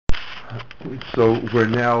So we're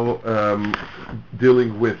now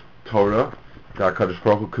dealing with Torah. The HaKadosh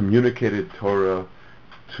Baruch Hu communicated Torah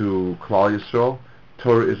to Klal Yisrael.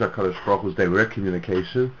 Torah is HaKadosh Baruch Hu's direct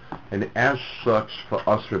communication, and as such, for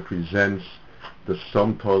us, represents the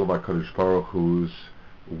sum total of HaKadosh Baruch Hu's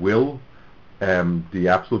will, the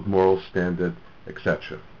absolute moral standard,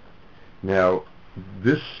 etc. Now,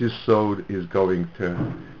 this Yesod is going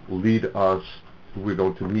to lead us. We're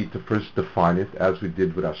going to need to first define it, as we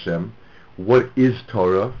did with Hashem. What is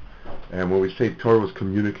Torah? And when we say Torah was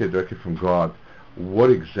communicated directly from God, what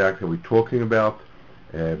exactly are we talking about?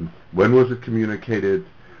 When was it communicated?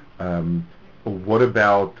 What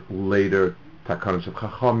about later Takanos of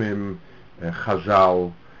Chachamim,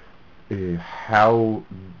 Chazal? How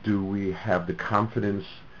do we have the confidence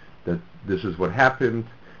that this is what happened?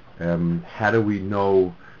 How do we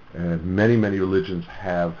know many religions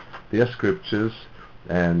have their scriptures,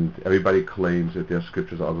 and everybody claims that their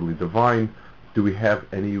scriptures are utterly divine? Do we have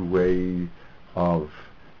any way of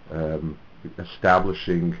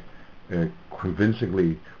establishing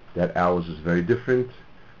convincingly that ours is very different?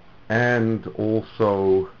 And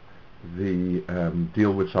also the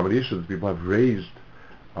deal with some of the issues people have raised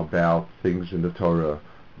about things in the Torah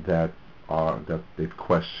that they've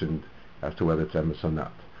questioned as to whether it's emes or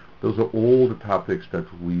not. Those are all the topics that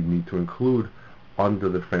we need to include under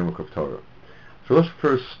the framework of Torah. So let's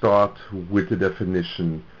first start with the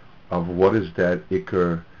definition of what is that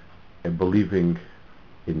Iker believing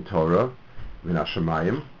in Torah, in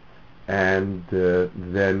Hashemayim, and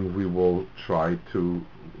then we will try to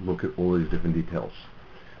look at all these different details.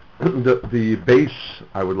 The base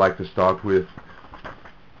I would like to start with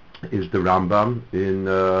is the Rambam in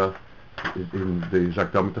the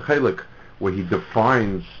Zakdam Techelik, where he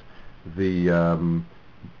defines the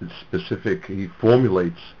specific, he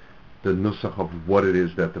formulates the nusach of what it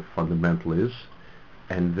is that the fundamental is,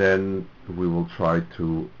 and then we will try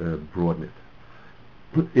to broaden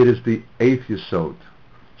it. It is the 8th Yesod.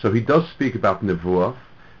 So he does speak about Nevuah.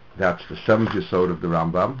 That's the 7th Yesod of the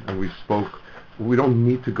Rambam, and we don't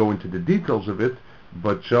need to go into the details of it,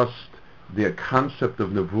 but just the concept of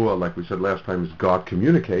Nevuah, like we said last time, is God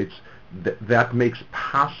communicates. That makes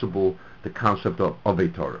possible the concept of a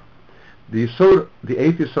Torah. The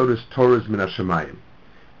 8th Yesod is Torah's min Hashemayim,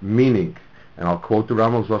 meaning, and I'll quote the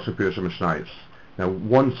Rambam's Lashon Pirush HaMishnayos. Now,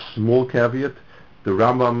 one small caveat: the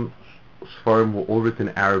Rambam's Sfarim were all written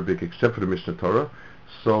in Arabic except for the Mishnah Torah,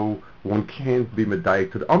 so one can't be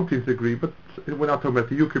medayek to the umpteenth degree, but we're not talking about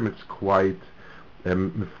the Yukrim, it's quite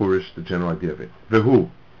mefurish, the general idea of it. Vehu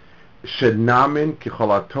shenamin ki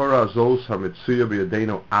chol Torah azos hametzuya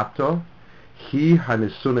b'yadeinu ato hi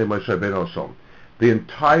hanisune Moshe Rabbeinu Oshom. The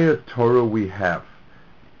entire Torah we have,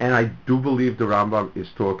 and I do believe the Rambam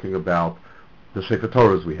is talking about the Sefer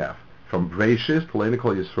Torahs we have, from Breishis to Leinu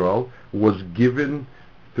Kol Yisrael, was given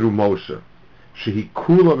through Moshe. Shehi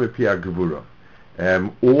kula mepi HaGevura,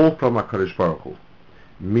 all from HaKadosh Baruch Hu.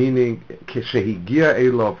 Meaning, shehi gia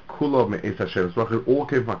elav kula me'ez Hashem, it all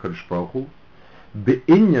came from HaKadosh Baruch Hu.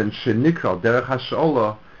 Be'inyan shenikra derech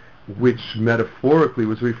hash'olah, which metaphorically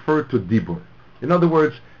was referred to Dibur. In other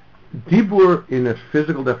words, Dibur, in a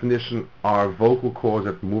physical definition, are vocal cords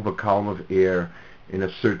that move a column of air in a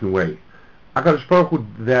certain way. HaKadosh Baruch Hu,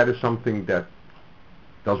 that is something that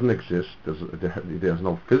doesn't exist. There's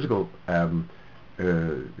no physical avarim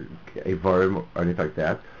or anything like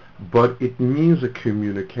that, but it means a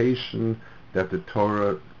communication that the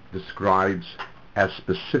Torah describes as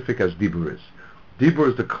specific as Dibur is. Dibur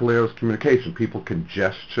is the clearest communication. People can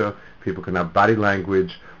gesture, people can have body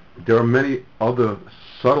language. There are many other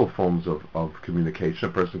subtle forms of communication.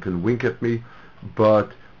 A person can wink at me,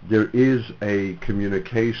 but there is a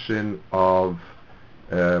communication of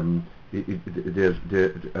there's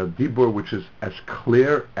a dibur which is as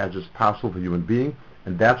clear as is possible for a human being,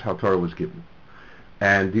 and that's how Torah was given.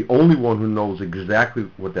 And the only one who knows exactly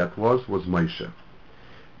what that was Moshe.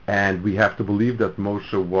 And we have to believe that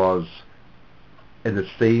Moshe was in the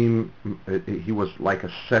same, he was like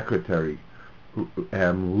a secretary,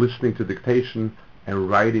 listening to dictation and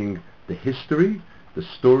writing the history, the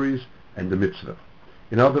stories, and the mitzvah.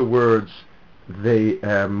 In other words, Moshe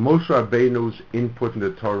Rabbeinu's input in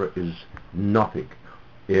the Torah is nothing.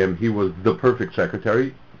 He was the perfect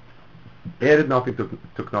secretary, added nothing,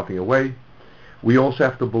 took nothing away. We also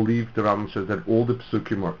have to believe, the Rambam says, that all the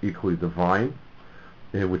psukim are equally divine,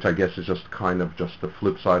 which I guess is just kind of just the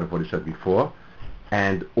flip side of what he said before.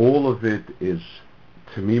 And all of it is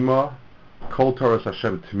Tamima, Kol Torah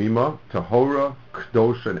Hashem Tamima, Tahora,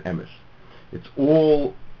 Kdosh, and Emes. It's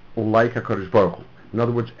all like HaKadosh Baruch Hu. In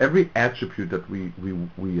other words, every attribute that we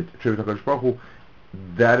attribute to HaKadosh Baruch Hu,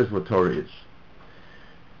 that is what Torah is.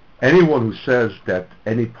 Anyone who says that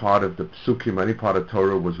any part of the Psukim, any part of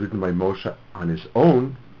Torah was written by Moshe on his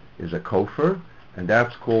own is a kofar, and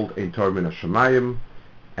that's called Ein Torah Min HaShamayim.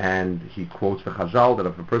 And he quotes the Chazal that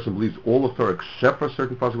if a person believes all of Torah except for a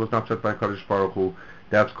certain pasuk was not set by Kadosh Baruch Hu,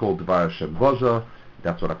 that's called Dvar Hashem Boza.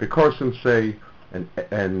 That's what Apikorsim say,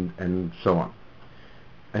 and so on.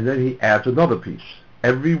 And then he adds another piece.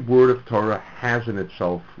 Every word of Torah has in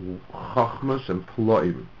itself chachmas and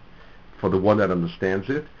ploim for the one that understands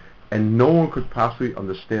it, and no one could possibly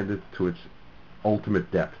understand it to its ultimate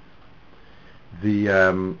depth.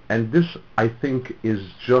 And this, I think, is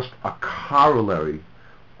just a corollary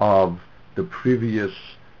of the previous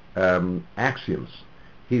axioms.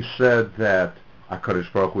 He said that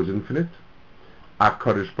HaKadosh Baruch Hu is infinite.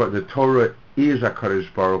 The Torah is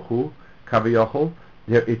HaKadosh Baruch Hu, Kaviyachol.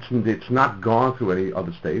 It's not gone through any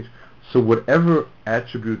other stage. So whatever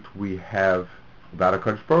attribute we have about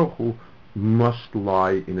HaKadosh Baruch Hu must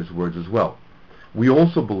lie in his words as well. We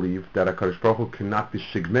also believe that HaKadosh Baruch Hu cannot be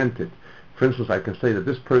segmented. For instance, I can say that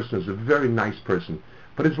this person is a very nice person,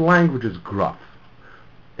 but his language is gruff.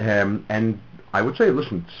 And I would say,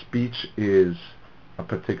 listen, speech is a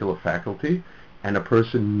particular faculty, and a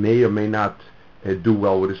person may or may not do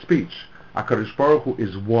well with his speech. HaKadosh Baruch Hu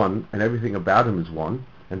is one, and everything about him is one,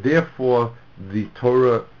 and therefore the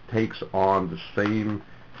Torah takes on the same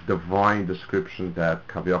divine description that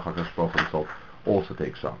Kaviyach HaKadosh Baruch Hu himself also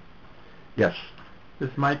takes on. Yes? This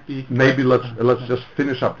might be... Maybe let's just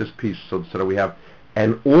finish up this piece so that we have...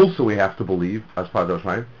 And also we have to believe, as part of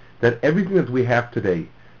the that everything that we have today,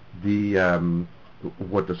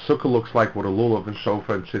 what the sukkah looks like, what a lulav and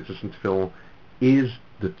shofar and tzitzis and tefillin, is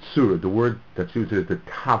the tzura. The word that's used is the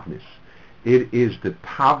tavnis. It is the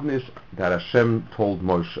tavnis that Hashem told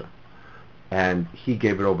Moshe, and he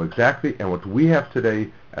gave it over exactly. And what we have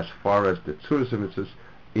today, as far as the tzuras and mitzvahs,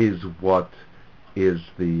 is what is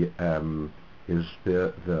is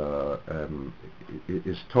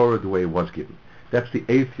Torah the way it was given. That's the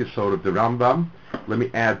 8th yesod of the Rambam. Let me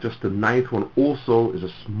add just the 9th one also is a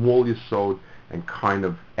small yesod and kind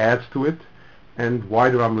of adds to it. And why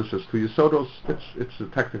the Rambam says 2 yesodos, it's a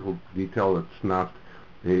technical detail. It's not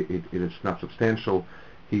substantial.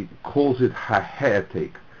 He calls it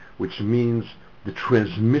ha'etek, which means the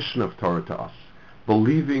transmission of Torah to us.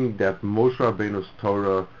 Believing that Moshe Rabbeinu's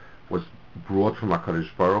Torah was brought from HaKadosh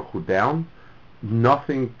Baruch Hu down,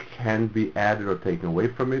 nothing can be added or taken away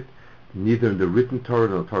from it, neither in the written Torah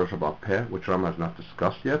nor the Torah Shabbat Peh, which Rambam has not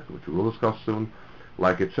discussed yet, which we will discuss soon.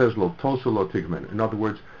 Like it says, Lo Tosu Lo Tigmen. In other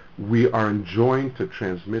words, we are enjoined to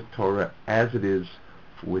transmit Torah as it is,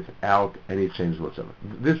 without any change whatsoever.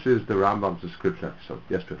 This is the Rambam's description. So,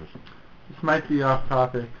 yes, Professor. This might be off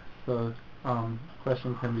topic, so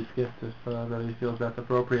question can be skipped if everybody feels that's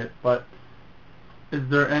appropriate. But is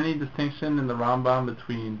there any distinction in the Rambam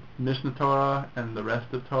between Mishnah Torah and the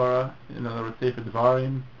rest of Torah? In other words, Sefer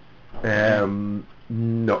Devarim?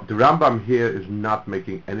 No, the Rambam here is not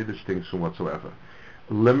making any distinction whatsoever.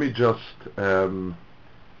 Let me just... the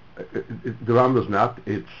Rambam is not.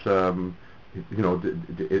 It's...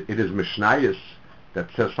 it is Mishnayos that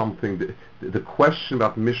says something. The question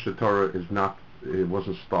about Mishnah Torah is not. It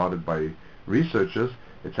wasn't started by researchers.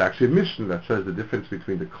 It's actually a Mishnah that says the difference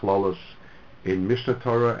between the klolos in Mishnah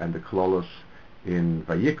Torah and the klolos in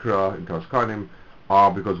Vayikra, in Toras Kohanim,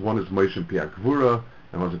 are because one is Moshe and Piyat Gvura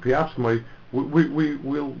and one is Piyat Shmoi.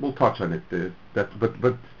 We'll touch on it.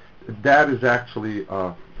 But that is actually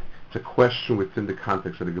it's a question within the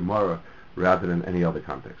context of the Gemara rather than any other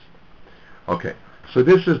context. Okay, so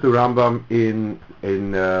this is the Rambam in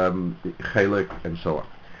Chelek and so on.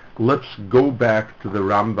 Let's go back to the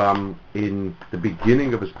Rambam in the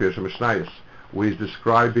beginning of his Pirush Mishnayos, where he's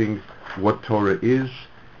describing what Torah is.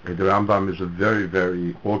 And the Rambam is a very,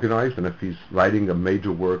 very organized, and if he's writing a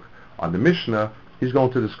major work on the Mishnah, he's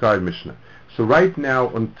going to describe Mishnah. So right now,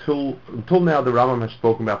 until now, the Rambam has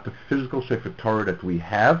spoken about the physical Sefer Torah that we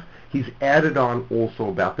have. He's added on also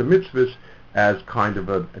about the mitzvahs as kind of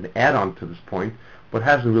an add-on to this point, but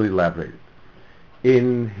hasn't really elaborated.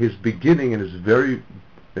 In his beginning, in his very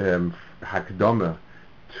hakdama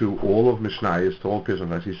to all of Mishnayos, to all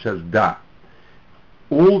Pirush, he says, Da.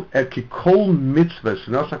 All kol mitzvah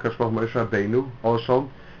s'nasa HaKadosh Baruch Hu Moshe Rabbeinu also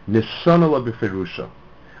nisana la b'ferusha.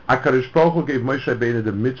 HaKadosh Baruch Hu gave Moshe Rabbeinu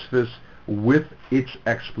the mitzvahs with its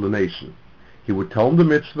explanation. He would tell him the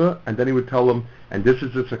mitzvah, and then he would tell him, and this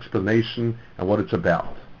is its explanation and what it's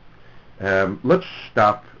about. Let's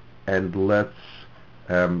stop and let's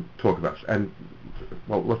talk about this. And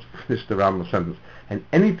let's finish the Rambam sentence. And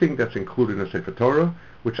anything that's included in a Sefer Torah,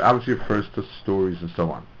 which obviously refers to stories and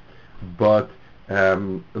so on. But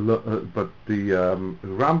But the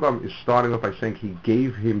Rambam is starting off by saying he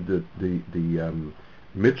gave him the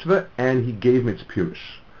mitzvah and he gave him its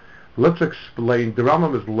pirush. Let's explain. The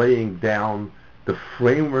Rambam is laying down the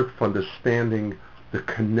framework for understanding the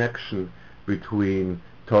connection between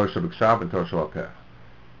Torah Shabbat and Torah Shabbat Peh.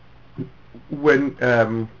 When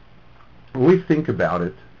we think about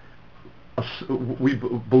it,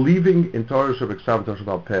 believing in Torah Shabbat and Torah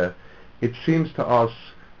Shabbat Peh, it seems to us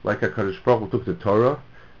like a Kadosh Baruch Hu took the Torah,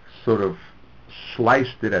 sort of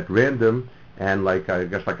sliced it at random, and like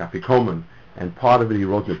afikomen, and part of it he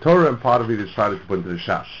wrote in the Torah, and part of it he decided to put into the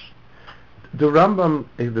Shas. The Rambam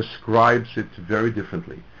describes it very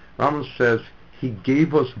differently. Rambam says he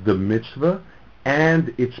gave us the mitzvah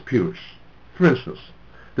and its pirush. For instance,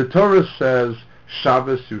 the Torah says,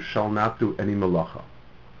 Shabbos you shall not do any malacha.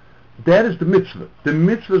 That is the mitzvah. The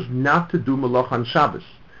mitzvah is not to do malacha on Shabbos.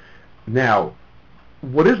 Now,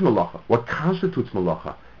 what is malacha? What constitutes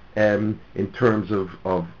malacha? In terms of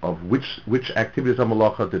which activities are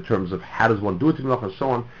malacha, in terms of how does one do it in malacha, and so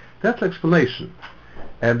on. That's explanation.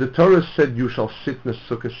 And the Torah said you shall sit in the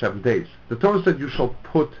sukkah 7 days. The Torah said you shall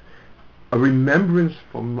put a remembrance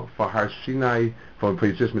for Har Sinai, for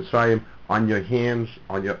Yetzias Mitzrayim, on your hands,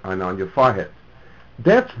 on your forehead.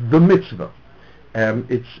 That's the mitzvah.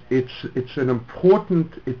 It's an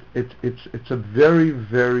important. It's a very,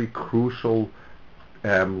 very crucial,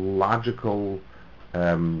 logical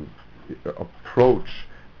approach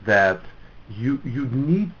that you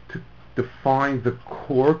need to define the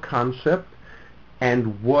core concept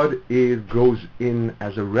and what goes in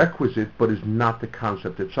as a requisite, but is not the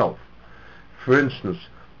concept itself. For instance,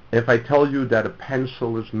 if I tell you that a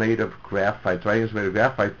pencil is made of graphite, writing is made of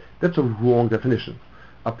graphite, that's a wrong definition.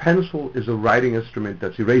 A pencil is a writing instrument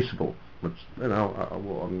that's erasable.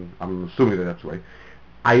 I'm assuming that that's the way.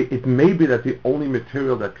 It may be that the only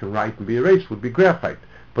material that can write and be erased would be graphite,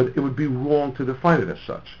 but it would be wrong to define it as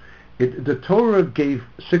such. The Torah gave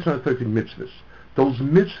 613 mitzvahs. Those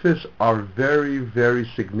mitzvahs are very, very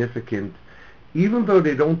significant, even though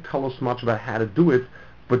they don't tell us much about how to do it,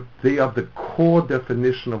 but they are the core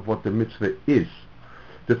definition of what the mitzvah is.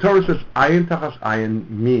 The Torah says, ayin tachas ayin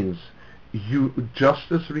means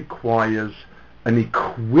justice requires an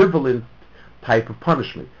equivalent type of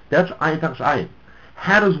punishment. That's ayin tachas ayin.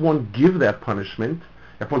 How does one give that punishment?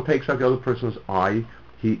 If one takes out the other person's eye,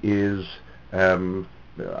 he is, I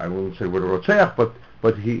won't say what a rotzeach,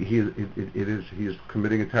 but he is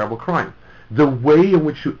committing a terrible crime. The way in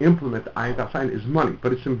which you implement ayin tachas ayin is money,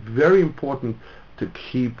 but it's very important to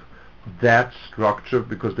keep that structure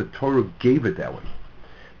because the Torah gave it that way.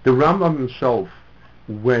 The Rambam himself,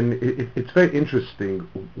 it's very interesting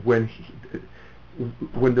when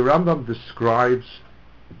the Rambam describes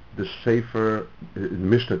the Sefer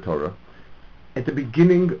Mishnah Torah, at the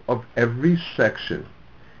beginning of every section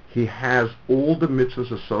he has all the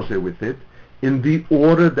mitzvahs associated with it in the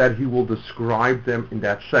order that he will describe them in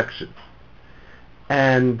that section.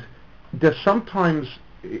 And there's sometimes,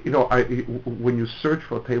 when you search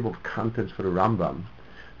for a table of contents for the Rambam,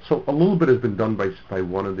 so a little bit has been done by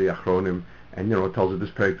one of the Achronim, and it tells you this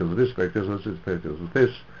parak deals with this, parak deals with this, parak deals with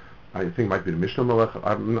this. I think it might be the Mishnah Melech.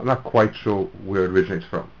 I'm not quite sure where it originates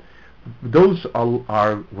from. Those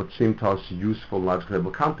are what seem to us useful, logical table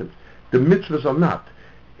of contents. The mitzvahs are not.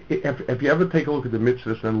 If you ever take a look at the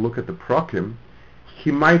mitzvahs and look at the prakim,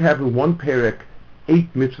 he might have in one parak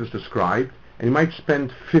 8 mitzvahs described, and he might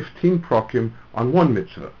spend 15 prakim on one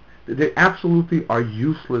mitzvah. They absolutely are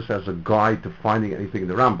useless as a guide to finding anything in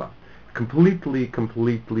the Rambam.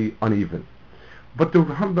 Completely uneven. But the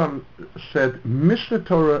Rambam said Mishnah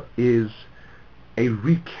Torah is a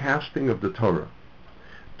recasting of the Torah.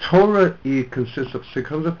 Torah consists of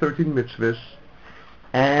 613 mitzvahs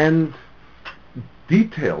and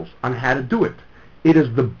details on how to do it. It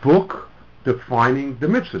is the book defining the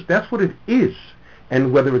mitzvahs. That's what it is.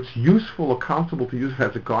 And whether it's useful or comfortable to use it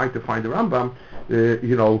as a guide to find the Rambam,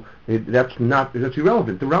 that's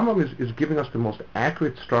irrelevant. The Rambam is giving us the most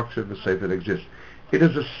accurate structure of the Sefer that exists. It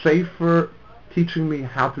is a Sefer teaching me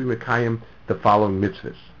how to be Mekayim the following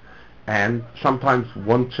mitzvahs. And sometimes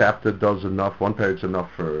one chapter does enough, one paragraph is enough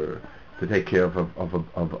to take care of a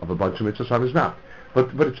bunch of mitzvahs, some is not. But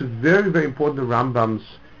it's a very, very important to Rambam's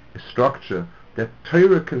structure that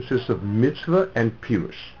Torah consists of mitzvah and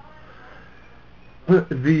pirush.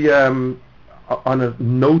 On a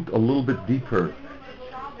note a little bit deeper,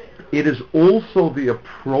 it is also the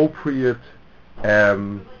appropriate,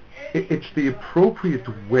 it's the appropriate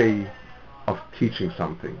way of teaching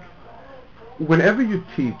something. Whenever you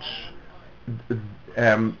teach,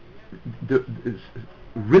 the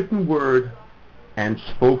written word and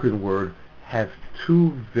spoken word have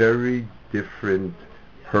two very different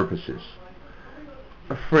purposes.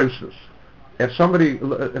 For instance, if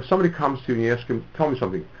somebody comes to you and you ask him, tell me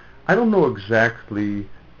something, I don't know exactly,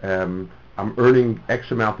 I'm earning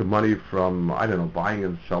X amount of money from, I don't know, buying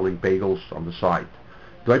and selling bagels on the side.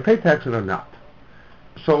 Do I pay taxes or not?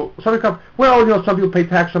 So somebody comes, well, some people pay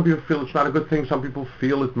tax, some people feel it's not a good thing, some people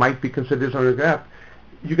feel it might be considered this or that.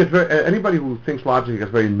 You get anybody who thinks logically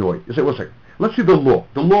gets very annoyed. You say, one second, let's see the law.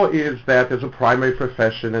 The law is that there's a primary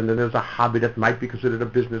profession and then there's a hobby that might be considered a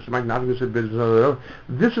business, it might not be considered a business.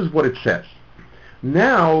 This is what it says.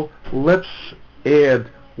 Now, let's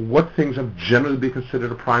add what things have generally been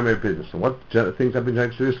considered a primary business and what things have been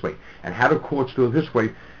considered this way and how do courts do it this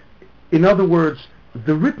way. In other words,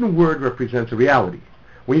 the written word represents a reality.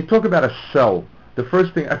 When you talk about a cell, the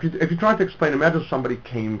first thing, if you try to explain, imagine somebody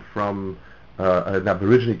came from, an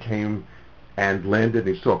Aborigine came and landed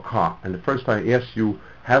and he saw a car, and the first time he asks you,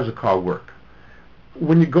 how does a car work?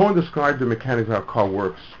 When you go and describe the mechanics of how a car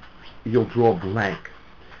works, you'll draw a blank.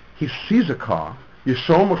 He sees a car, you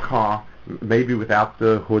show him a car, maybe without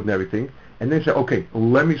the hood and everything, and then you say, okay,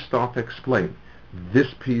 let me start to explain.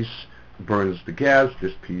 This piece burns the gas,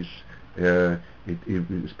 this piece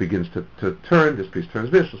it begins to turn, this piece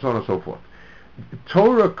turns this, and so on and so forth.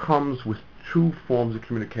 Torah comes with two forms of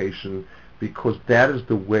communication because that is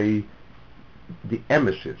the way the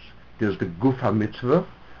emes is. There's the Guf HaMitzvah,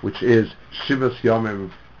 which is Shivas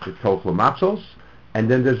Yomim Tochel Matzos, and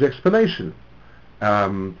then there's the explanation.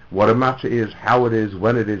 What a matzah is, how it is,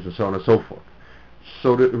 when it is, and so on and so forth.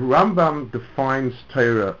 So the Rambam defines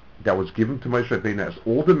Torah that was given to Moshe Rabbeinu as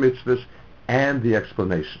all the mitzvahs and the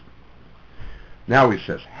explanation. Now he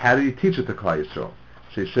says, how did he teach it to Klal Yisrael?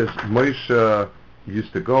 So he says, Moshe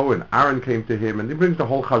used to go, and Aaron came to him, and he brings the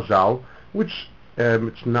whole Chazal, which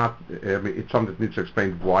it's not, it's something that needs to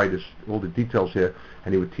explain why this, all the details here,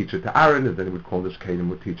 and he would teach it to Aaron, and then he would call this Canaan,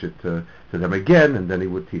 would teach it to them again, and then he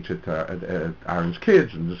would teach it to Aaron's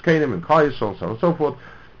kids, and this Canaan, and Klal Yisrael, and so on and so forth.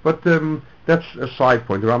 But that's a side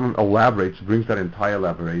point. The Rambam elaborates, brings that entire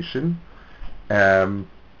elaboration, and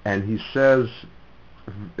he says,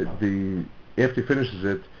 after he finishes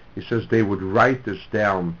it, he says they would write this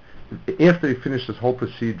down. After he finished this whole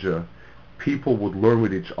procedure, people would learn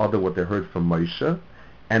with each other what they heard from Moshe,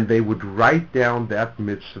 and they would write down that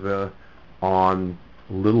mitzvah on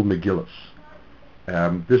little Megillas.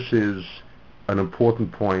 This is an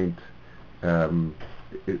important point.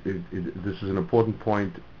 This is an important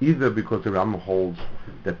point either because the Rambam holds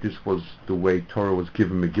that this was the way Torah was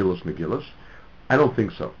given Megillas. I don't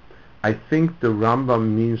think so. I think the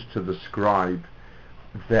Rambam means to describe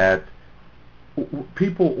that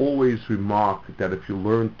people always remark that if you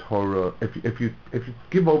learn Torah, if you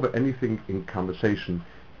give over anything in conversation,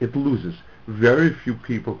 it loses. Very few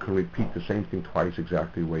people can repeat the same thing twice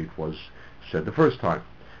exactly the way it was said the first time.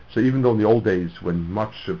 So even though in the old days when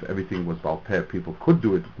much of everything was Baal Peh, people could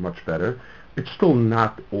do it much better, it's still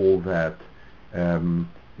not all that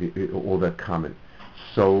common.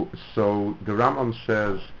 So the Rambam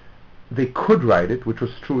says they could write it, which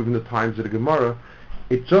was true even in the times of the Gemara.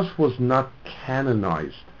 It just was not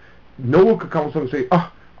canonized. No one could come along and say,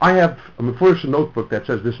 I have a Mefurish notebook that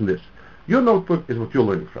says this and this. Your notebook is what you're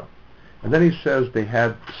learning from. And then he says they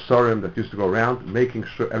had Sarim that used to go around making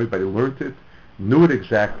sure everybody learned it, knew it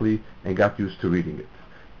exactly, and got used to reading it.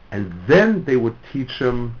 And then they would teach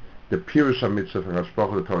them the Pirush HaMitzvah and Hashprach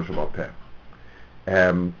of the Torah Sheba'al Peh.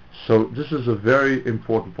 So this is a very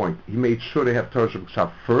important point. He made sure they have Torah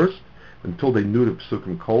Sheba'al first, until they knew the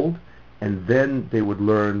Pesukim cold, and then they would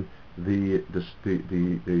learn the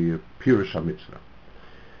Pirush HaMitzvah.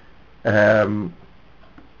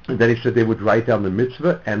 And then he said they would write down the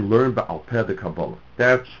mitzvah and learn Ba'al Peh the Kabbalah.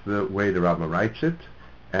 That's the way the Rambam writes it,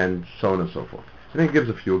 and so on and so forth. And then he gives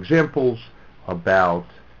a few examples about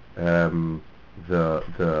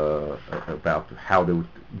about how they would,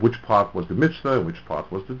 which part was the mitzvah, and which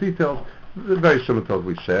part was the details. Very similar to what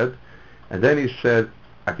we said. And then he said,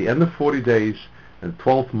 at the end of 40 days, in the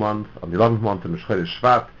 12th month, on the 11th month, in the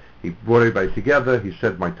Shvat, he brought everybody together. He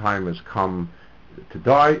said, my time has come to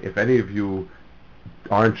die. If any of you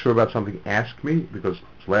aren't sure about something, ask me, because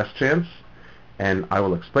it's last chance, and I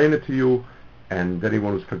will explain it to you. And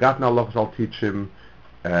anyone who's forgotten Allah, I'll teach him.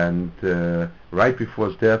 And right before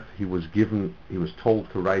his death, he was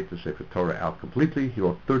told to write the Sefer Torah out completely. He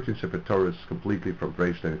wrote 13 Sefer Torahs completely from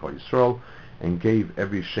Bereishit and Kol Yisrael, and gave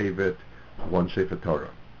every Shevet one Sefer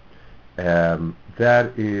Torah.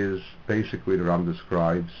 That is basically the Rambam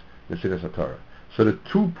describes the Sinas HaTorah. So the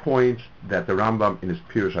 2 points that the Rambam in his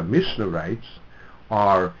Pirush HaMishnah writes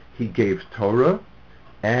are he gave Torah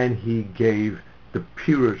and he gave the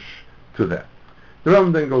Pirush to that. The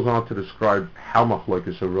Rambam then goes on to describe how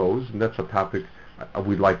machlokes arose, and that's a topic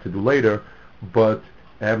we'd like to do later. But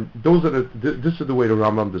those are this is the way the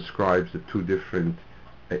Rambam describes the two different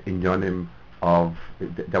inyanim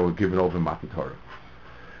that were given over Matan Torah.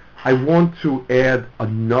 I want to add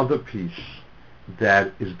another piece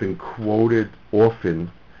that has been quoted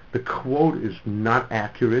often. The quote is not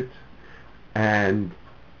accurate, and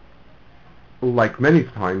like many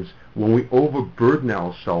times, when we overburden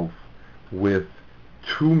ourselves with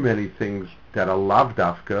too many things that are lav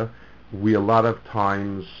dafka, we a lot of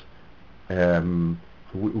times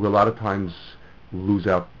lose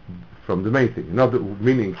out from the main thing.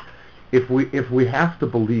 Meaning, if we have to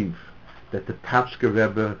believe that the Tapsker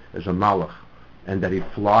Rebbe is a malach and that he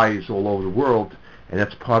flies all over the world, and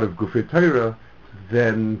that's part of Gufei Torah,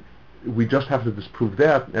 then we just have to disprove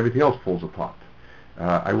that, and everything else falls apart.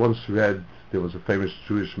 I once read there was a famous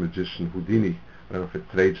Jewish magician, Houdini. I don't know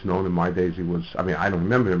if it's known in my days. I don't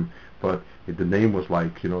remember him, but the name was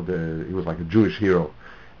like, he was like a Jewish hero,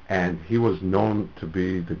 and he was known to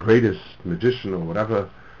be the greatest magician or whatever.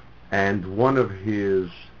 And one of his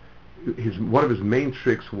main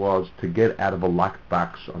tricks was to get out of a locked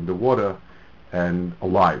box underwater and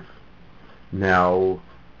alive. Now,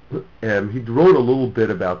 he wrote a little bit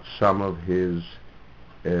about some of his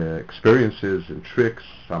experiences and tricks.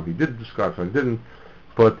 Some he did describe, some he didn't.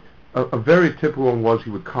 But a very typical one was he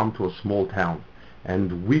would come to a small town,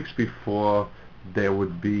 and weeks before there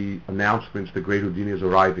would be announcements the great Houdini is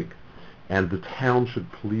arriving, and the town should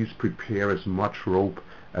please prepare as much rope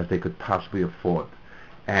as they could possibly afford,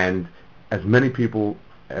 and as many people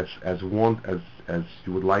as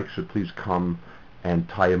you would like should please come and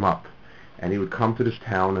tie him up. And he would come to this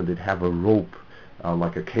town, and they'd have a rope,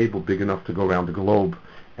 like a cable big enough to go around the globe,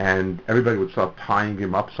 and everybody would start tying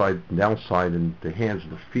him upside and downside, and the hands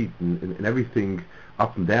and the feet and everything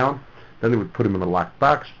up and down. Then they would put him in a locked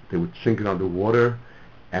box. They would sink it underwater,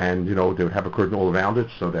 and they would have a curtain all around it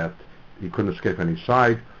so that he couldn't escape any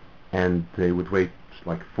side. And they would wait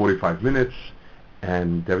like 45 minutes,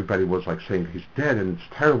 and everybody was like saying he's dead and it's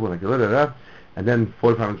terrible, like da da da. And then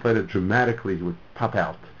 45 minutes later, dramatically, he would pop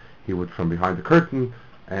out. He would from behind the curtain,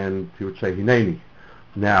 and he would say Hineni.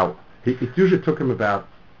 Now, it usually took him about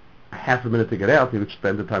half a minute to get out. He would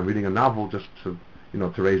spend the time reading a novel just to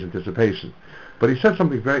raise anticipation. But he said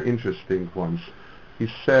something very interesting once. He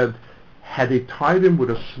said, had they tied him with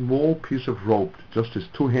a small piece of rope, just his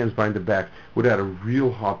two hands behind the back, would have had a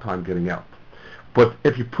real hard time getting out. But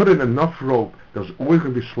if you put in enough rope, there's always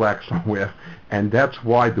going to be slack somewhere, and that's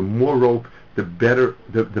why the more rope, the better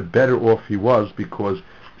off he was, because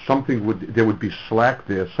there would be slack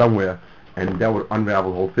there somewhere, and that would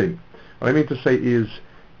unravel the whole thing. What I mean to say is,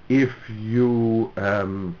 if you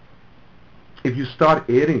start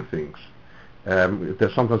adding things,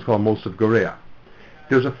 they're sometimes called Mosad Gorea.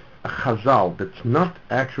 There's a Chazal that's not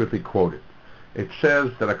accurately quoted. It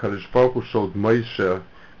says that HaKadosh Baruch Hu showed Moshe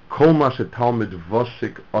Kol ma shetalmid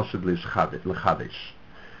vosik osid l'chadesh.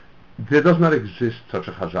 There does not exist such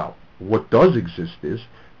a Chazal. What does exist is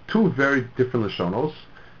two very different Lashonos,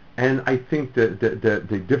 and I think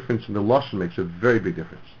the difference in the Lashon makes a very big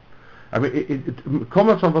difference. I mean, Kol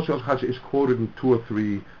ma shetalmid vosik osid l'chadesh is quoted in 2 or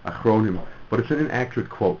 3 Achronim, but it's an inaccurate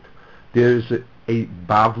quote. There's a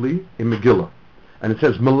Bavli in Megillah, and it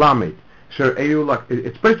says Melamed Sher Eulak.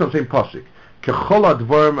 It's based on the same pasuk. Kechol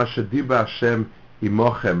advarim asher diba Hashem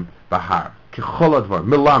imochem bahar. Kechol advarim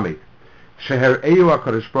Melamed Sheher Eyu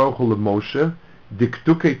HaKadosh Baruch Hu LeMoshe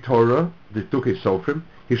Diktukei Torah Diktukei Sofrim.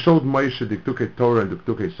 He showed Moshe Diktukei Torah and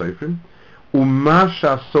Diktukei Sofrim.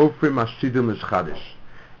 Umasha Sofrim Asidim L'Chadesh.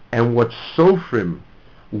 And what Sofrim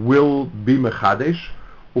will be Mechadesh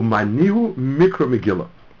Umanihu Mikra Megillah.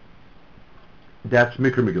 That's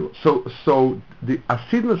Mikra Megillah. So the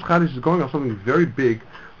Asid L'Chadesh is going on something very big,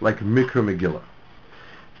 like Mikra Megillah.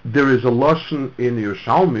 There is a Lashon in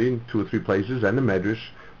Yerushalmi, in 2 or 3 places, and the Medrash,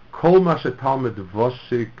 Kol ma shetalmid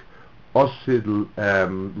vosik osid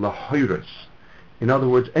lahoyres. In other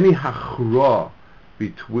words, any hachra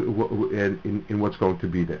in what's going to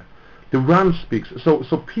be there. The Ran speaks. So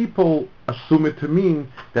people assume it to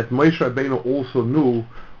mean that Moshe Rabbeinu also knew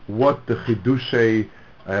what the Chidushei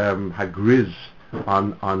Hagriz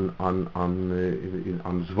on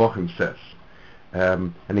Zvochim says,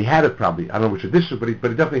 and he had it probably. I don't know which edition, but he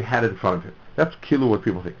definitely had it in front of him. That's kilo what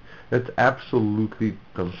people think. That absolutely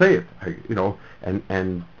doesn't say it, and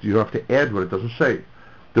you don't have to add what it doesn't say.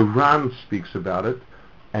 The Ran speaks about it,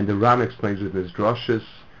 and the Ran explains it in his drushes.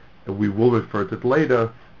 We will refer to it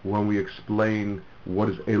later when we explain what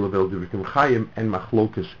is Eilavel Divikim Chayim and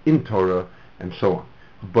Machlokas in Torah and so on.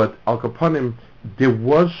 But Al Kapanim, there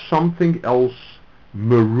was something else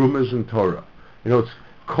merumaz in Torah. It's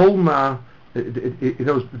Kolma.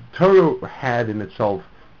 The Torah had in itself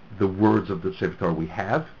the words of the Sefer Torah we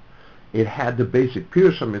have. It had the basic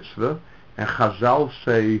Pirush HaMitzvah, and Chazal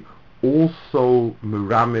say also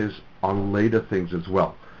Merames on later things as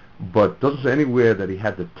well. But doesn't say anywhere that he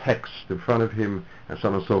had the text in front of him and so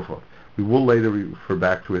on and so forth. We will later refer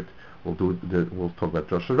back to it. We'll talk about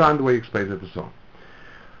Joshua Ran, the way he explains it and so on.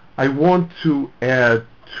 I want to add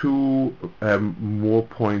two more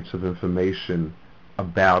points of information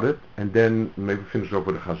about it, and then maybe finish off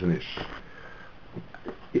with the Chazon Ish.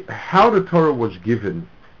 How the Torah was given.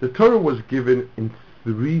 The Torah was given in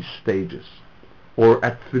 3 stages, or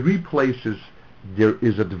at 3 places there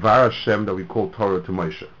is a Dvar Hashem that we call Torah to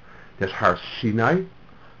Moshe. There's Har Sinai,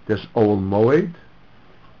 there's Ol Moed,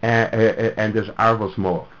 and there's Arvos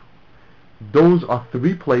Moav. Those are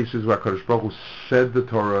 3 places where HaKadosh Baruch Hu said the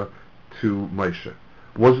Torah to Moshe.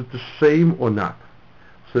 Was it the same or not?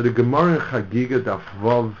 So the Gemara in Chagiga Daf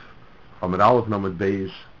Vav Amud Aleph Namud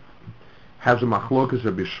Beis has a machlokas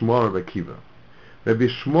Rabbi Shmuel and Rabbi Akiva. Rabbi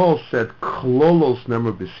Shmuel said Klolos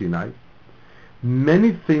Nemer B'Sinai.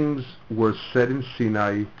 Many things were said in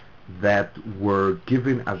Sinai that were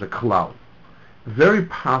given as a klal. Very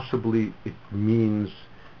possibly it means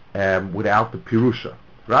without the Pirusha.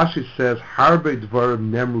 Rashi says Harbe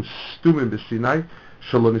Dvarim Nemru Stumim B'Sinai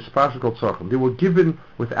Shalom Nispasha Kol Tzorchim. They were given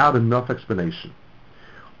without enough explanation.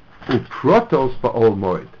 Uprotos Ba'ol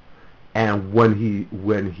Moed. And when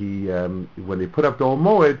they put up the Ol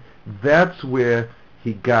Moed, that's where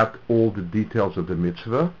he got all the details of the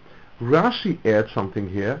mitzvah. Rashi adds something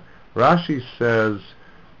here. Rashi says,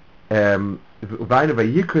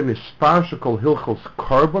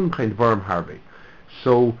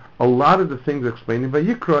 so a lot of the things explained in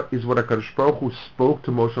Vayikra is what HaKadosh Baruch Hu spoke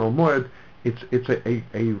to Moshe Ol Moed. It's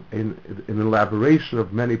an elaboration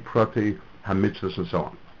of many prati hamitzvahs and so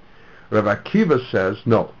on. Rabbi Akiva says,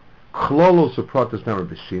 no, Klolos upratis never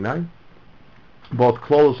b'Sinai. Both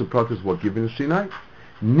Klolos upratis were given in Sinai.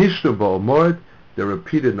 Nishnu ba'ol moed, they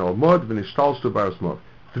repeated no moed, v'nishtalstu b'aras moed.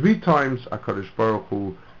 3 times HaKadosh Baruch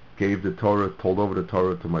Hu gave the Torah, told over the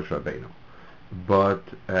Torah to Moshe Rabbeinu. But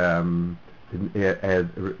to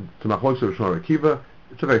Machlokes of Rishon Akiva,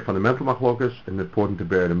 it's a very fundamental Machlokes and important to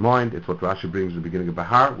bear it in mind. It's what Rashi brings at the beginning of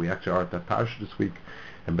Bahar. We actually are at that parsha this week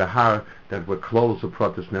in Bahar, that were Klolos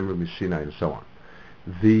upratis never b'Sinai and so on.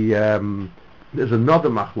 There's another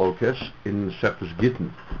Machlokes in Seftas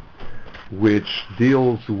Gittin, which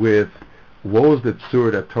deals with what was the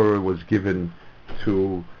tzur that Torah was given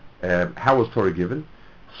to, how was Torah given.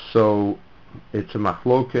 So it's a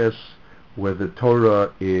Machlokes where the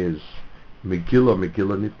Torah is Megillah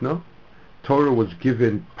Nitna. Torah was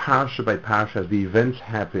given parsha by parsha as the events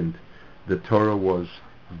happened. The Torah was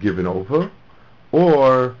given over,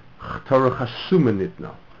 or Torah Chasuma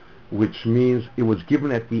Nitna, which means it was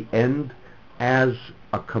given at the end as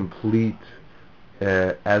a complete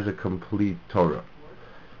Torah.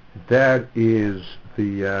 That is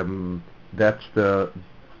that's the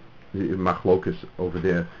machlokas over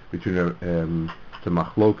there between the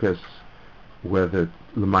machlokas where the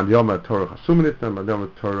L'man Yoma Torah Chasuminitna, L'man Yoma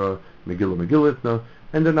Torah Megillah,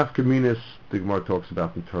 and the Nafkaminis the Gemara talks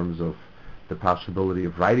about in terms of the possibility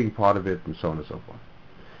of writing part of it and so on and so forth.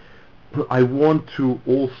 I want to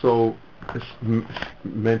also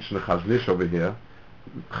mention the Chazon Ish over here.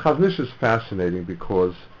 Chazon Ish is fascinating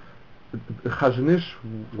because Chazon Ish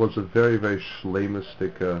was a very, very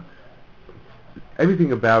shleimistic.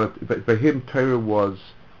 Everything about it, by him, Torah was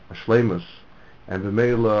a shleimus, and the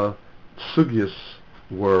Mela sugyas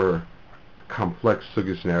were complex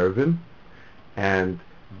sugyas in Eruvin, and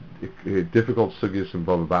difficult sugyas in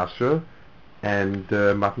Bava Basra, and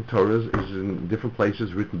Matan Torah is in different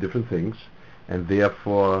places, written different things, and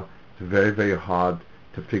therefore it's very, very hard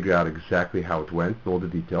to figure out exactly how it went and all the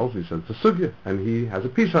details. He says it's a sugya, and he has a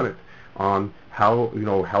piece on it, on how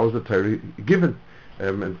is the Torah given,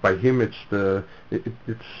 and by him it's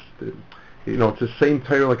it's the same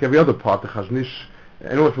Torah like every other part. The Chazon Ish,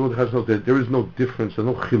 anyone from the Chazon Ish, there is no difference, there's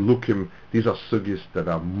no chilukim. These are sugyas that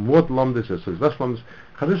are more lamdas, there's sugyas less lamdas.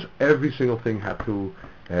 Chazon Ish, every single thing had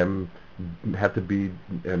to be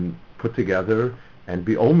put together and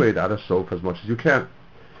be omed out of soap as much as you can.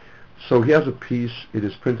 So he has a piece. It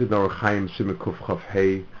is printed in Orach Chaim Siman Kuf Chav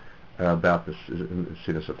Hey about this in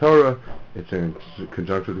Sinas HaTorah. It's in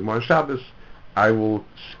conjunction with the Gemara Shabbos. I will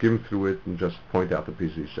skim through it and just point out the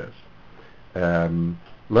piece he says.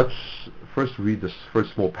 Let's first read this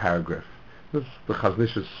first small paragraph. This is the Chazon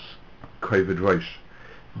Ish's Kovid Rosh.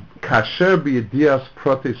 Kasher b'yedias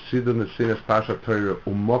protes sidon esinas Parshat Torah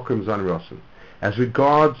umokim zan rosin. As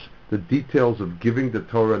regards the details of giving the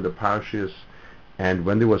Torah and the parashas and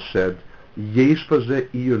when they were said, Yesh baze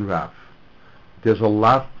iyun rav. There's a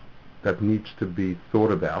lot that needs to be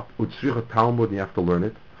thought about. Utzricha Talmud, and you have to learn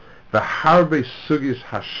it. V'harbe sugis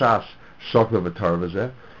hashas shokna v'tar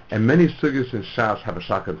v'zeh. And many sugis in Shas have a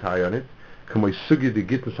shak and tie on it. K'moy sugi de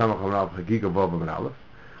gitn samach amrav chagiga vavam and aleph.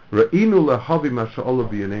 Ra'inu lehavi masha'olah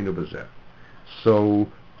b'yanenu b'zeh. So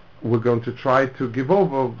we're going to try to give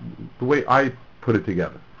over the way I put it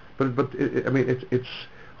together. But it's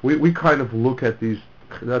we kind of look at these.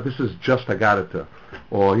 This is just Agadata,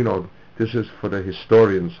 or this is for the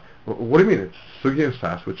historians. What do you mean? It's Sugi and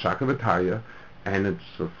Sas with Shaka V'Tarya, and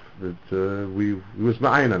we was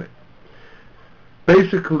ma'ayin on it.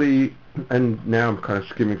 Basically, and now I'm kind of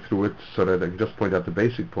skimming through it so that I can just point out the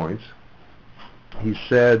basic points. He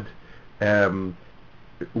said, Moshe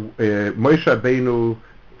Rabbeinu,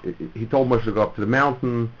 he told Moshe to go up to the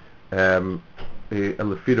mountain.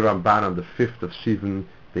 Elefid Ramban on the 5th of Sivan,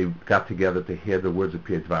 they got together to hear the words of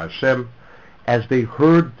Piyat Hashem. As they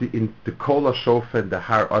heard the Kol HaShofar and the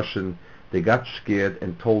Har Oshen, they got scared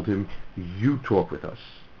and told him, "You talk with us."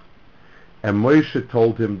 And Moshe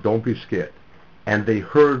told him, "Don't be scared." And they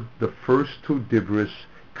heard the first two dibros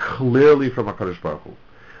clearly from HaKadosh Baruch Hu.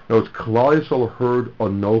 Now, Klal Yisrael heard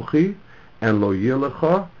Anochi and Lo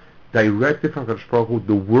Yelecha directly from HaKadosh Baruch Hu,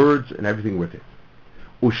 the words and everything with it.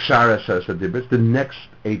 Ushara says the dibros, the next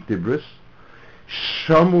 8 dibros.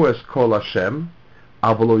 Shamu es Kol Hashem,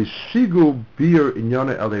 Avalo Isigu Bir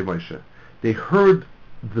Inyane Elei Moshe. They heard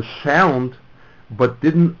the sound, but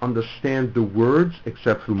didn't understand the words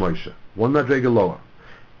except through Moshe. One madrega lower.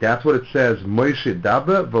 That's what it says. Moshe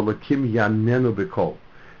Daber V'Elokim Yanenu B'Kol.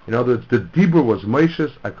 In other words, the Dibur was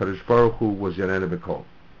Moshe's, HaKadosh Baruch Hu was Yanenu B'Kol.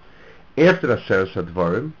 After Aseret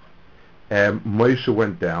Hadvarim, Moshe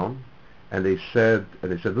went down, and they said,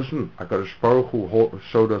 "Listen, HaKadosh Baruch Hu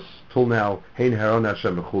showed us till now, Hein Haron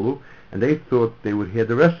Hashem B'Chulu," and they thought they would hear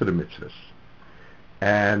the rest of the mitzvahs.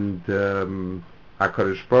 And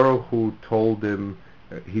HaKadosh Baruch Hu told him,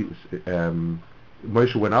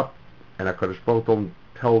 Moshe went up, and HaKadosh Baruch Hu told him,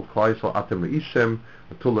 "Tell Klal Yisrael Atem Le'ishem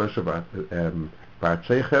Atul Le'eshav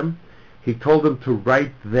Ba'atzechem." He told them to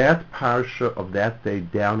write that parsha of that day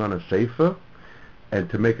down on a sefer, and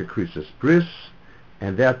to make a krisis bris,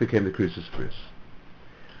 and that became the krisis bris.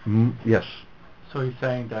 Yes. So he's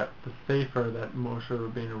saying that the sefer that Moshe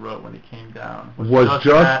Rabbeinu wrote when he came down was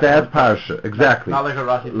just that parsha, exactly. Not like a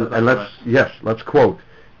Rashi says. And let's quote.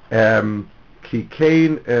 Ki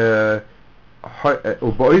kain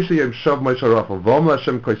uboise yom shav Moshe Rabbeinu v'om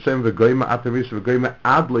Hashem koisem v'goyma atavis v'goyma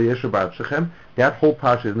ad le'yeshu ba'atzechem. That whole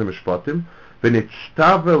parsha is in the Mishpatim.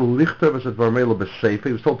 V'nitztave lichter v'set varmelo b'sefer.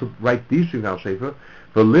 He was told to write these things on sefer.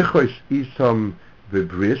 V'lichois isam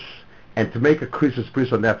v'bris. And to make a krisis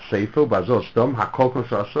bris on that sefer, b'azos dom hakol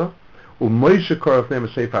konshasa. U'Moshe koraf name a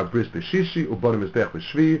sefer bris b'shishi u'bonim mizbech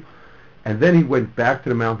b'shvi. And then he went back to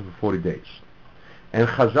the mountain for 40 days. And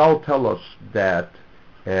Chazal tell us that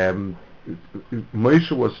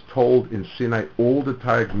Moshe was told in Sinai all the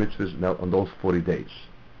Torah mitzvahs on those 40 days.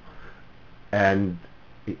 And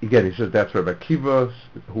again, he says that's Rabbi Akiva,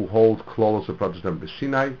 who holds Klolos of Protestant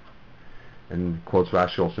Sinai, and quotes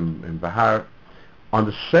Rashi also in Bahar. On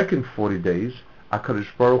the second 40 days, HaKadosh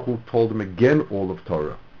Baruch Hu told him again all of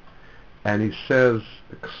Torah. And he says,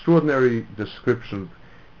 extraordinary description,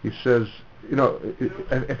 he says,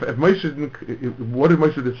 if Moshe didn't, what did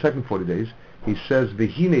Moshe do the second 40 days? He says,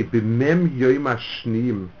 V'hine b'mem yoyim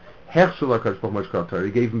hashniim hechsul HaKadosh Baruch Hu Torah.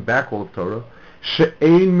 He gave him back all of Torah.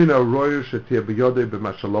 She'ein min ha'royer she'tiyeh b'yodei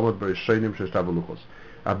b'mashalomot b'rishonim she'shtav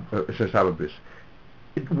b'ris.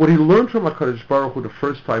 What he learned from HaKadosh Baruch Hu the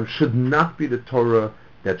first time should not be the Torah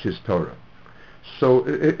that's his Torah. So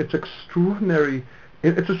it's extraordinary.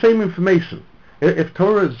 It's the same information. If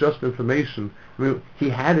Torah is just information, I mean, he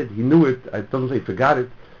had it, he knew it, it doesn't say he forgot it,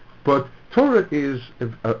 but Torah is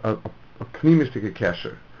a pneumistic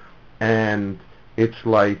kesher. And it's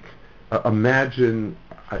like, imagine,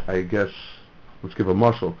 I guess, let's give a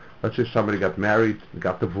mashal. Let's say somebody got married,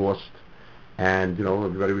 got divorced, and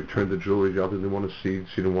everybody returned the jewelry, the other didn't want to see,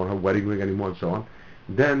 she didn't want her wedding ring anymore, and so on.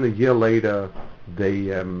 Then a year later, they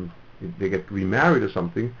get remarried or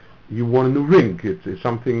something. You want a new ring. It's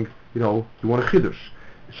something, you want a chiddush.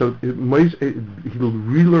 So he'll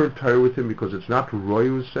relearn Torah with him, because it's not Roy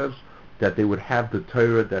who says that they would have the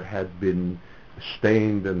Torah that had been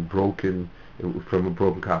stained and broken from a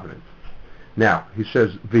broken covenant. Now, he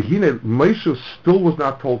says, V'hine, Moshe still was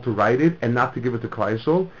not told to write it and not to give it to Klal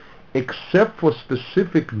Yisrael, except for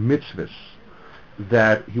specific mitzvahs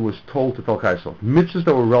that he was told to tell Klal Yisrael. Mitzvahs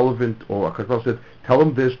that were relevant, or HaKadosh said, tell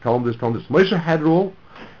him this, tell him this, tell him this. Moshe had it all.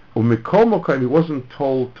 He wasn't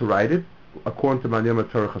told to write it, according to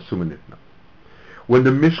Manyama Torah Chasuma Nitna. When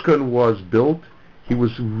the Mishkan was built, he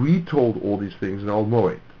was retold all these things in Old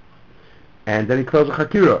Moed. And then he calls a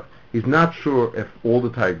Chakira. He's not sure if all the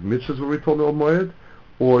Taig mitzvahs were retold in Old Moed,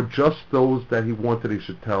 or just those that he wanted he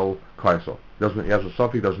should tell Kaisel. He has a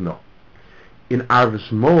suffix, he doesn't know. In Arvis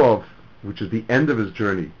Moav, which is the end of his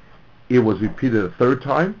journey, it was repeated a third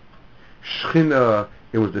time. Shechina,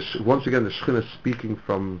 it was once again the Shechina speaking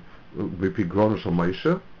from Ripi Gronos or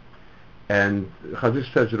Moshe. And Chazis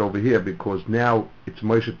says it over here because now it's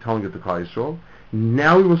Moshe telling it to Klal Yisrael.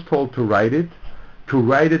 Now he was told to write it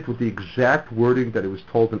with the exact wording that he was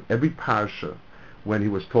told in every parsha when he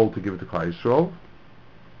was told to give it to Klal Yisrael.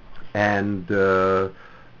 And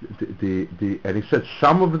and he said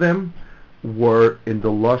some of them were in the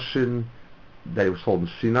Lashon that he was told in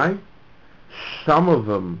Sinai, some of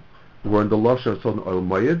them were in the Lashon that was told in Oil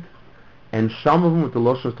Moed, and some of them with the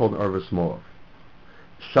Lashon that was told in Arvis Moav.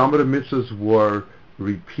 Some of the mitzvahs were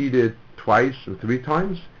repeated twice and three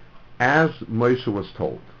times, as Moshe was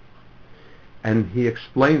told. And he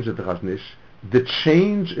explains it to Chaznish, the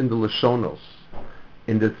change in the Lashonos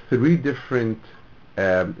in the three different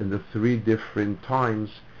times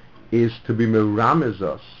is to be merames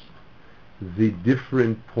us the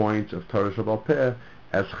different points of Torah Shabbal Peh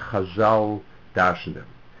as Chazal darshan them.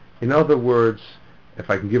 In other words,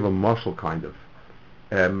 if I can give a muscle kind of,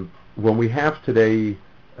 when we have today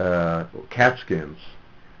CAT scans,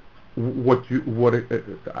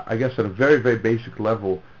 I guess at a very, very basic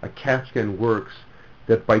level, a CAT scan works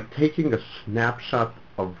that by taking a snapshot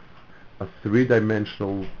of a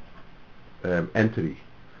three-dimensional entity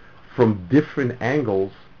from different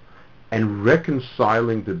angles and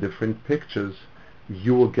reconciling the different pictures,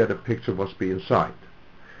 you will get a picture of what's be inside.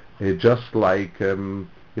 Just like a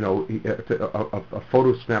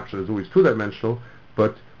photo snapshot is always two-dimensional,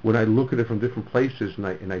 but when I look at it from different places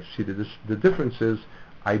and I see the differences,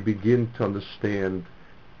 I begin to understand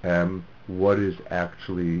what is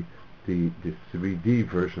actually the 3D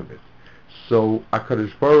version of it. So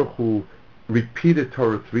HaKadosh Baruch Hu repeated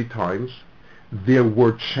Torah three times. There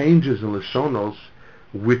were changes in Lashonos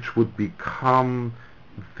which would become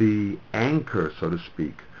the anchor, so to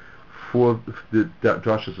speak, for the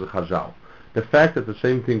drashas of Chazal. The fact that the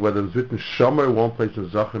same thing, whether it's written Shomer in one place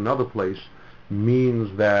and Zachar in another place,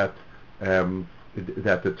 means that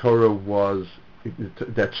that the Torah was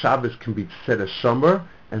that Shabbos can be said as Shomer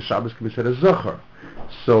and Shabbos can be said as Zachar.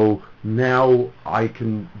 So now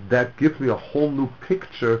that gives me a whole new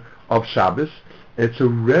picture of Shabbos. It's a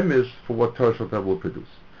remiss for what Torah Shabbat will produce.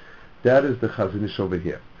 That is the Chazon Ish over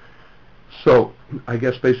here. So I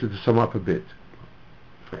guess basically to sum up a bit,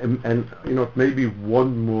 and maybe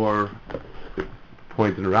one more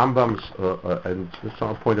point in the Rambam's, and it's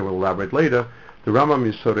not a point I will elaborate later. The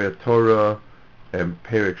Rambam Yisodei Torah and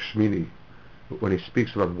Perek Shmini, when he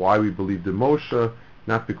speaks about why we believed in Moshe,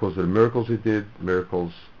 not because of the miracles he did.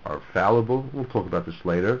 Miracles are fallible. We'll talk about this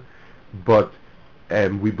later, but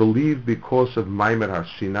we believe because of Maimed Har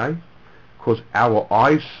Sinai, because our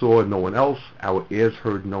eyes saw no one else, our ears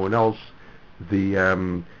heard no one else, the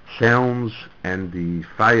sounds and the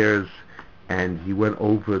fires, and he went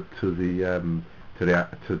over to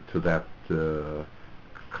that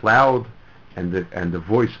cloud, and the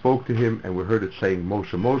voice spoke to him, and we heard it saying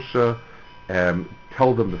Moshe, Moshe,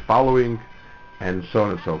 tell them the following, and so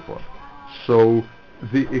on and so forth. So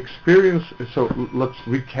the experience. So let's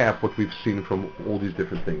recap what we've seen from all these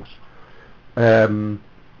different things. Klal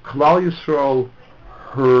Yisrael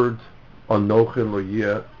heard Anochi and Lo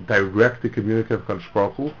Yeh directly communicate with HaKadosh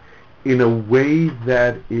Baruch Hu in a way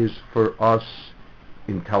that is for us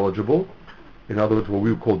intelligible. In other words, what we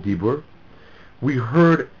would call Dibur. We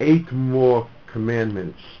heard 8 more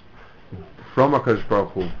commandments from HaKadosh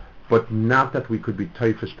Baruch Hu, but not that we could be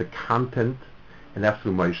typhus the content, and that's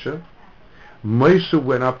through Moshe. Moshe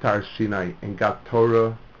went up to Har Sinai and got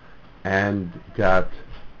Torah and got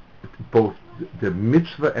both the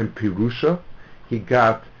mitzvah and pirusha. He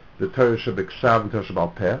got the Torah Shebeksav and Torah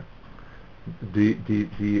Shebal Peh, the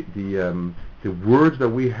words that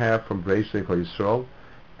we have from Bereishis and Kol Yisrael,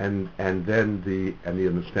 and then the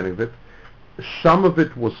understanding of it. Some of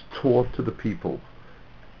it was taught to the people,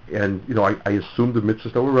 and I assume the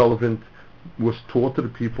mitzvahs that were relevant was taught to the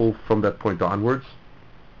people from that point onwards.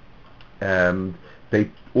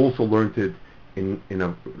 They also learned it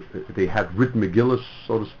they had written Megillus,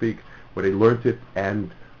 so to speak, where they learned it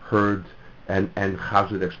and heard and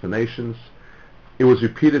Chazid explanations. It was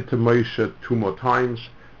repeated to Moshe 2 more times.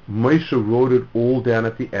 Moshe wrote it all down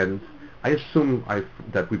at the end. I assume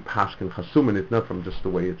that we paskin Chasum, it's not from just the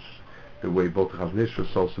way both Chazon Ish,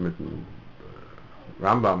 Sosum and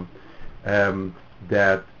Rambam,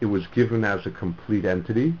 that it was given as a complete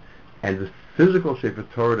entity, And the physical Sefer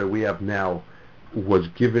Torah that we have now was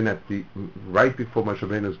given right before Moshe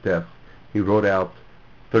Rabbeinu's death. He wrote out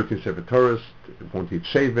 13 Sefer Torahs, one to each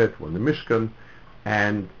Shevet, one the Mishkan,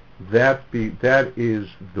 and that is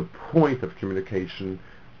the point of communication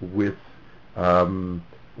with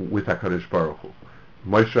HaKadosh Baruch Hu.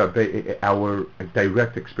 Moshe Rabbeinu, our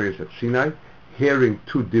direct experience at Sinai, hearing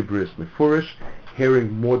 2 Dibris Mefurish,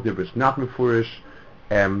 hearing more Dibris not Mefurish,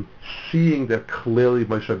 seeing that clearly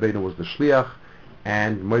Moshe Rabbeinu was the Shliach,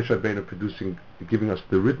 and Moshe Rabbeinu giving us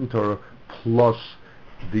the written Torah plus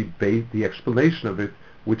the explanation of it,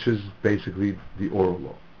 which is basically the oral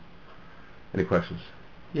law. Any questions?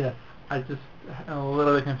 Yes, I just am a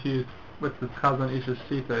little bit confused with the Chazon Ish's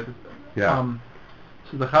Shita. Yeah.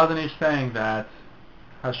 So the Chazon Ish saying that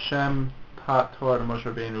Hashem taught Torah to Moshe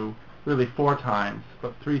Rabbeinu really 4 times,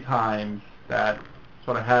 but 3 times that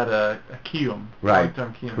sort of had a kiyum. Right.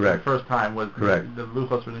 Term kiyum. Correct. The first time was Correct. the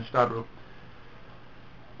Luchos for Nishtadru.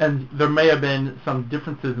 And there may have been some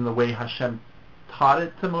differences in the way Hashem taught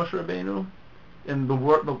it to Moshe Rabbeinu, in the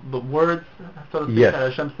words, so to speak, yes. that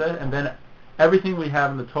Hashem said, and then everything we have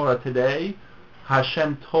in the Torah today,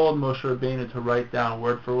 Hashem told Moshe Rabbeinu to write down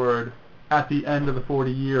word for word at the end of the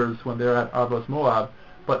 40 years when they're at Avos Moab,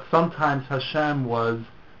 but sometimes Hashem was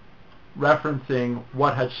referencing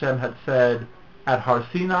what Hashem had said at Har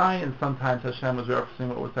Sinai, and sometimes Hashem was referencing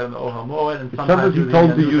what was said in the Ohel Moed, and sometimes he told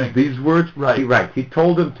them to use these words. Right. He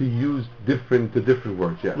told them to use the different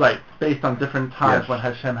words. Yes. Right, based on different times Yes. when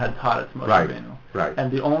Hashem had taught it to Moshe Rabbeinu. Right.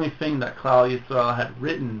 And the only thing that Klal Yisrael had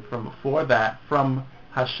written from before that, from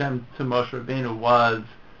Hashem to Moshe Rabbeinu, was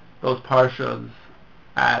those parshas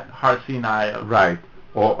at Har Sinai. Right.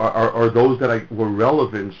 Or those that were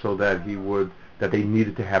relevant, so that they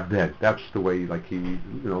needed to have then. That's the way, like he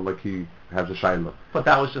has a shayla. But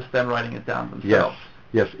that was just them writing it down themselves.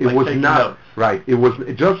 Yes. It Like was taking not notes. right. It was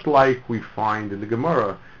just like we find in the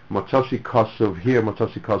Gemara, Matzasi Kosov here,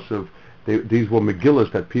 Matzasi Kosov. These were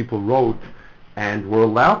Megillas that people wrote and were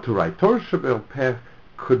allowed to write. Torah Sheb'al Peh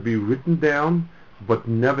could be written down, but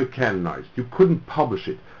never canonized. You couldn't publish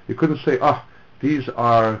it. You couldn't say, these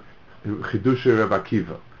are Chidushei Reb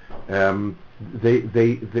Akiva.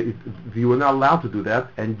 You were not allowed to do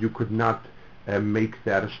that, and you could not make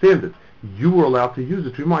that a standard. You were allowed to use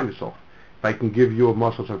it to remind yourself. If I can give you a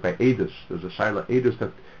muscle by Edus, there's a Shaila Edus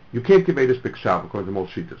that you can't give Edus B'Ksav according to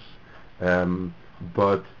most Shitas.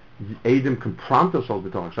 But Edom can prompt us all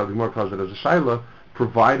the time. So the Gemara calls it as a Shaila,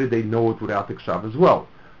 provided they know it without the Ksav as well.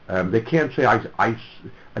 They can't say, an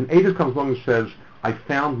Edus comes along and says, I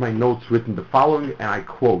found my notes written the following, and I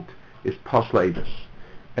quote, is Pasla Edus.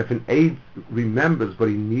 If an aide remembers, but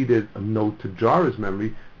he needed a note to jar his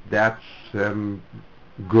memory, that's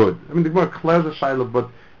good. I mean, the Gemara clears a Shaila, but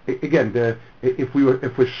again, if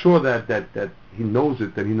we're sure that he knows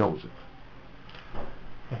it, then he knows it.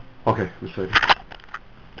 Okay, we're sorry.